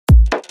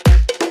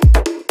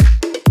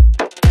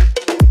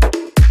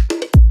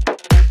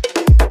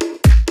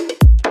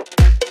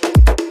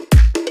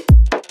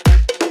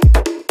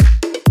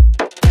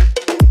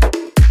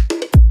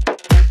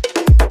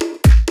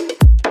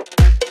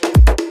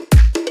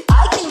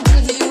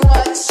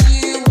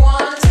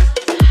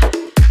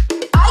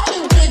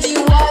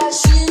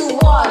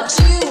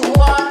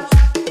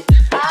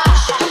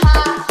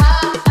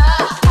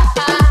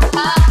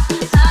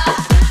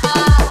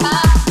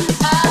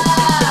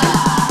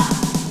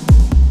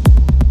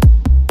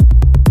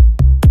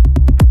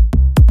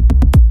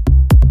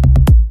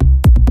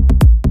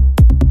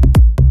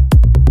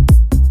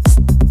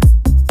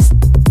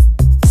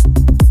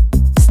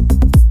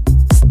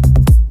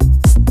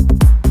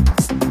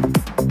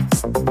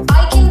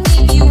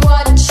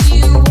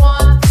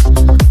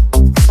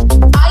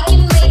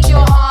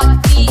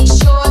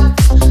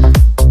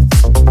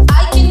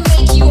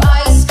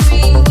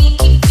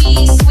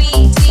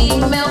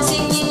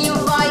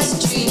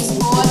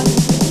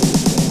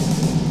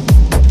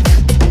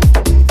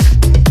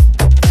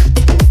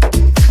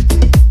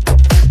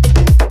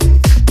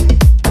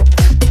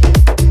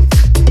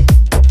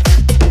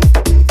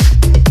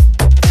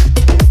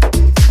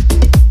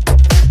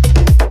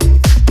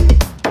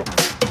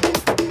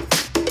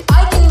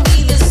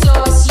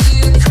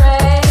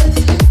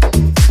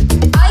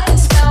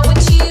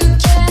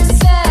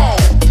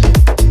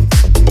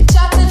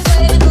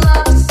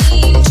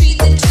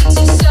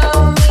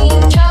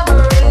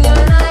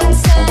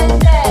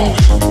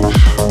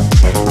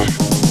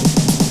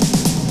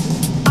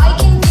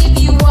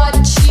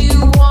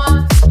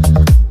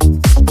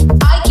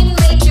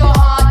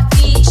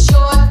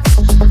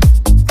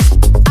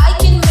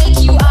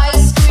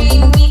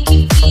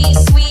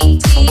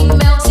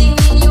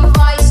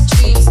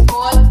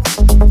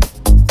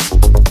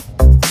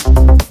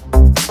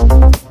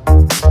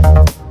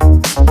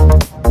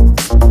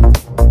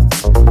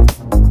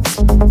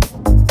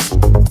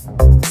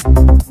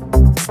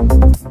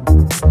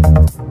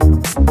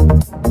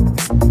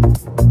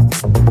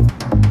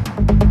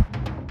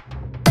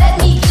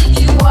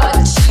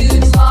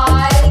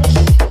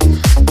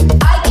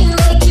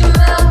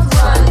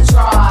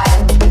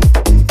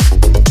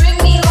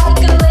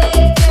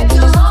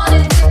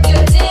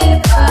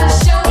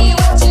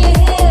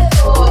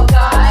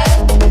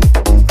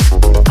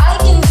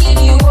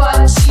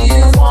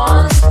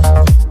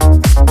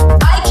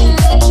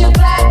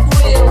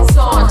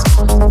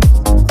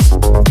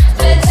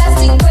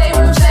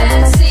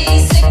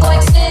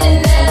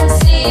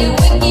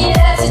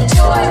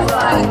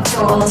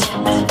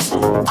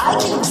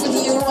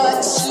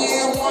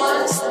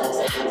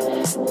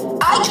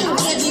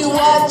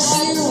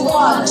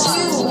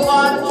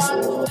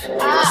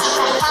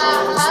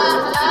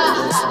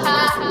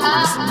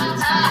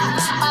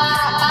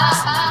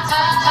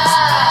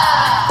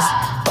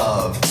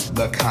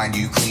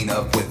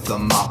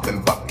mop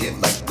and bucket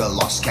like the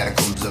lost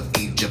catacombs of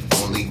Egypt.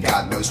 Only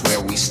God knows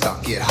where we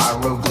stuck it.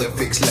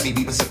 Hieroglyphics, let me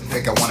be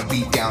Pacific. I wanna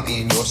be down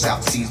in your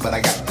South Seas, but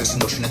I got this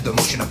notion that the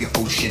motion of your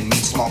ocean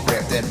means small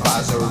craft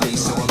advisory.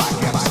 So I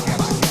can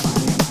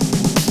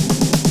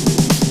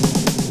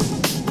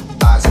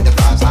eyes and the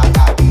vibes, I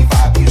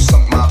vibe. You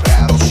sunk my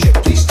battleship,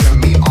 please turn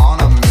me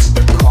on. I'm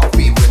Mr.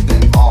 Coffee with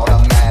an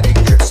automatic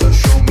drip, so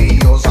show me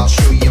yours, I'll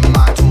show you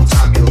mine. Tool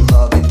time, you'll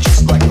love it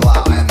just like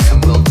Lao, and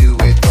then we'll do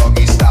it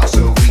doggy style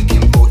so we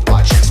can both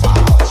watch and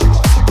smile.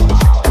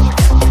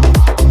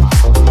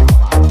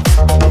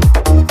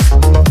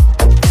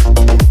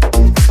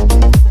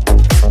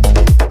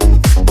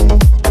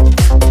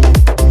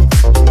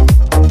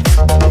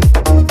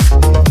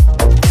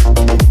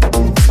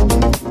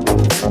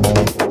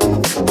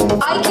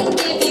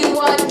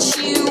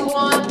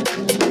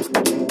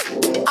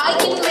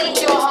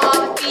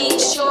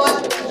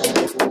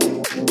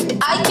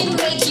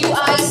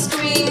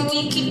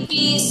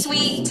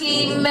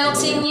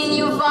 Melting in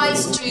your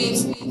vice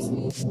dreams.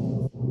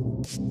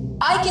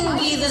 I can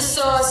be the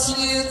source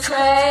you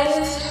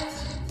crave.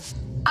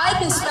 I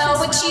can spell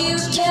what you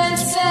can't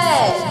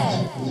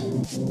say.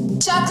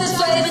 Chocolate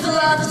flavored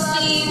love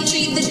theme,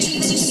 treat the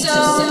treats you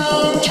so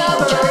mean.